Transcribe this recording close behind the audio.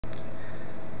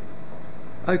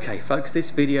Okay folks, this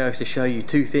video is to show you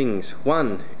two things.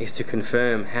 One is to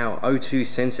confirm how O2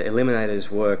 sensor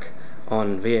eliminators work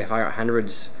on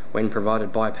VFR800s when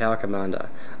provided by Powercommander.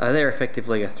 They're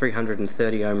effectively a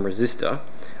 330 ohm resistor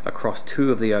across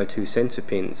two of the O2 sensor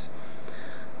pins.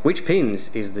 Which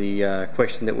pins is the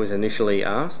question that was initially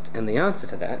asked, and the answer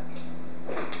to that,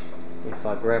 if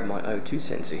I grab my O2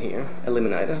 sensor here,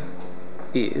 eliminator,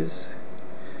 is...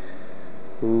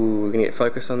 Ooh, we're going to get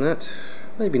focus on that?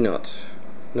 Maybe not.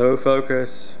 No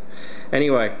focus.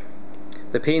 Anyway,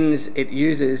 the pins it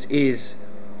uses is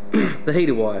the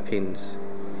heater wire pins.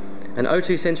 An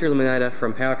O2 sensor eliminator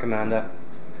from Powercommander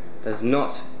does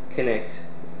not connect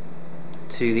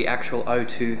to the actual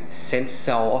O2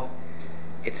 sensor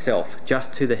itself,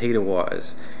 just to the heater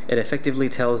wires. It effectively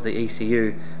tells the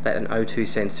ECU that an O2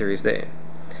 sensor is there.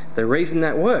 The reason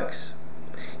that works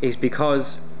is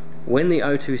because when the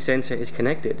O2 sensor is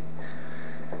connected,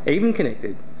 even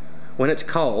connected, when it's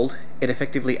cold, it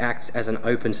effectively acts as an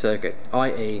open circuit,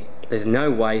 i.e. there's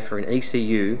no way for an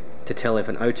ECU to tell if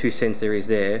an O2 sensor is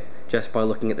there just by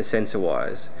looking at the sensor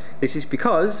wires. This is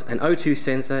because an O2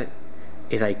 sensor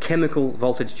is a chemical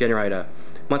voltage generator.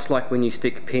 Much like when you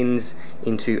stick pins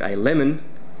into a lemon,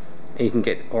 you can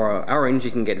get, or an orange,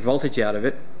 you can get voltage out of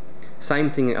it. Same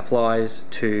thing applies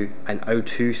to an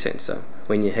O2 sensor.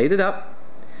 When you heat it up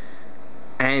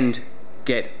and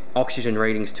get oxygen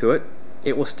readings to it,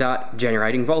 it will start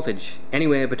generating voltage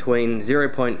anywhere between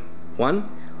 0.1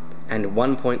 and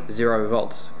 1.0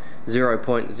 volts.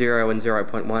 0.0 and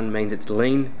 0.1 means it's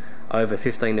lean over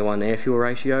 15:1 air fuel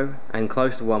ratio, and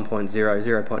close to 1.0,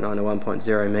 0.9 to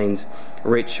 1.0 means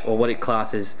rich, or what it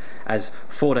classes as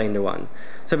 14:1.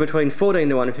 So between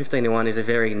 14:1 and 15:1 is a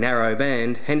very narrow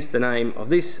band, hence the name of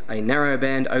this, a narrow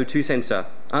band O2 sensor.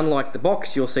 Unlike the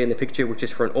box you'll see in the picture, which is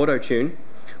for an Autotune,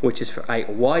 which is for a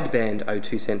wideband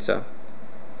O2 sensor,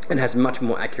 and has much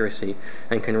more accuracy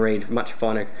and can read much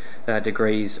finer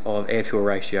degrees of air fuel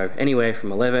ratio, anywhere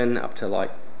from 11 up to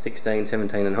like 16,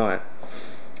 17 and higher.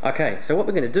 Okay, so what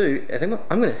we're going to do is I'm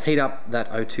going to heat up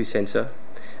that O2 sensor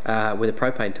with a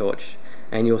propane torch,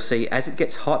 and you'll see as it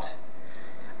gets hot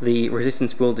the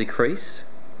resistance will decrease,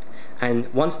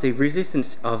 and once the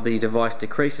resistance of the device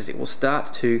decreases, it will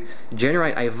start to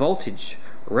generate a voltage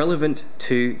relevant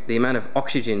to the amount of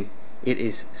oxygen it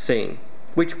is seeing,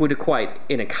 which would equate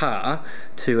in a car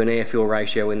to an air fuel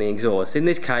ratio in the exhaust. In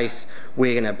this case,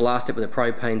 we're going to blast it with a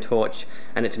propane torch,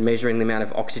 and it's measuring the amount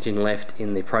of oxygen left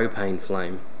in the propane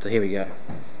flame. So here we go.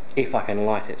 If I can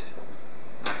light it.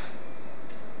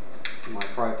 My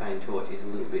propane torch is a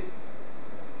little bit...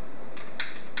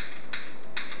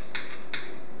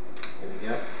 There we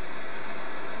go.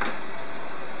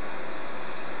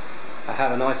 I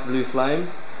have a nice blue flame.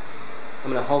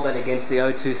 I'm going to hold that against the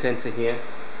O2 sensor here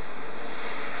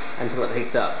until it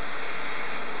heats up.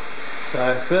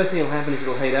 So first thing that will happen is it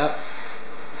will heat up.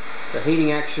 The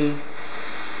heating action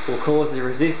will cause the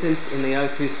resistance in the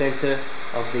O2 sensor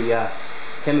of the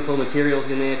chemical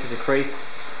materials in there to decrease,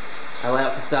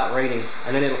 allow it to start reading,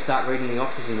 and then it will start reading the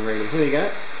oxygen reading. Here we go.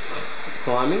 It's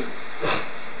climbing.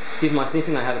 Excuse my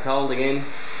sniffing, I have a cold again.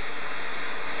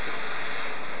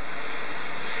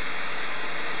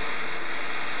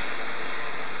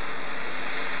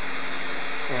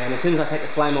 And as soon as I take the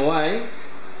flame away,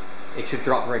 it should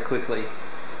drop very quickly.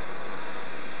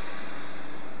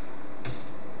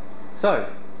 So,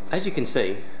 as you can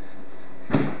see,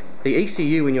 the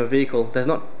ECU in your vehicle does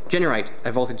not generate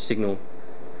a voltage signal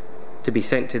to be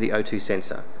sent to the O2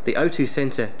 sensor. The O2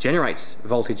 sensor generates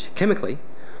voltage chemically,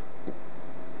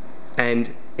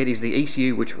 and it is the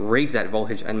ECU which reads that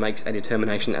voltage and makes a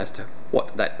determination as to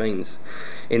what that means.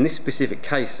 In this specific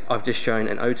case, I've just shown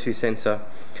an O2 sensor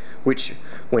which,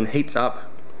 when heats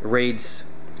up, reads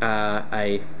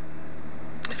a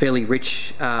fairly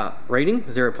rich reading,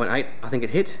 0.8 I think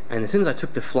it hit, and as soon as I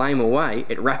took the flame away,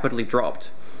 it rapidly dropped.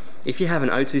 If you have an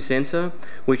O2 sensor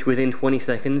which within 20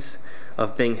 seconds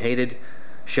of being heated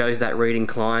shows that reading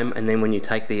climb, and then when you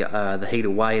take the heat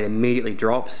away it immediately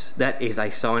drops, that is a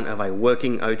sign of a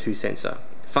working O2 sensor.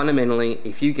 Fundamentally,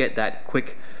 if you get that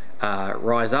quick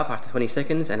rise up after 20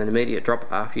 seconds and an immediate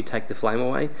drop after you take the flame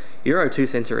away, your O2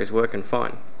 sensor is working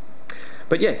fine.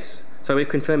 But yes, so we've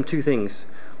confirmed two things.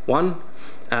 One,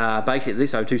 basically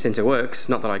this O2 sensor works,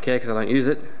 not that I care because I don't use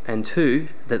it, and two,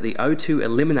 that the O2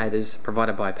 eliminators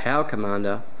provided by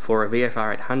Powercommander for a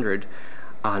VFR800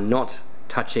 are not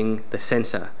touching the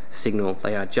sensor signal.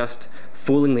 They are just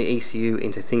fooling the ECU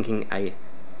into thinking a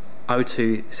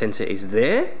O2 sensor is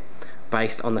there,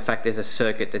 based on the fact there's a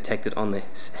circuit detected on the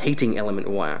heating element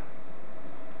wire.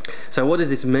 So what does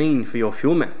this mean for your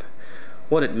fuel map?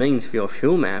 What it means for your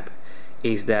fuel map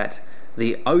is that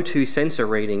the O2 sensor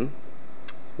reading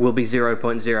will be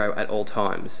 0.0 at all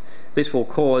times. This will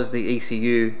cause the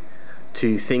ECU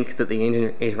to think that the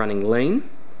engine is running lean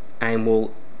and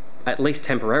will, at least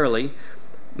temporarily,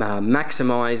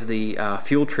 maximize the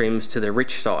fuel trims to the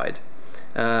rich side.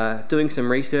 Doing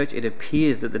some research, it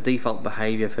appears that the default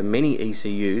behavior for many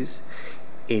ECUs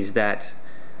is that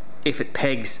if it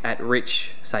pegs at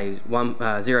rich, say if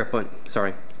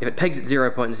it pegs at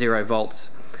 0.0 volts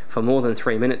for more than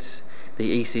 3 minutes,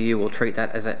 the ECU will treat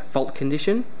that as a fault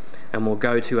condition and will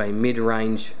go to a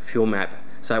mid-range fuel map.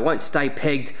 So it won't stay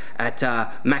pegged at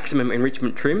maximum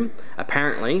enrichment trim.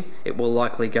 Apparently, it will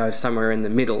likely go somewhere in the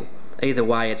middle. Either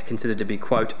way, it's considered to be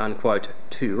quote unquote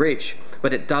too rich,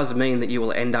 but it does mean that you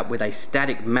will end up with a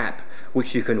static map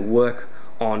which you can work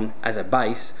on as a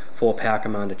base for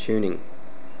Powercommander tuning.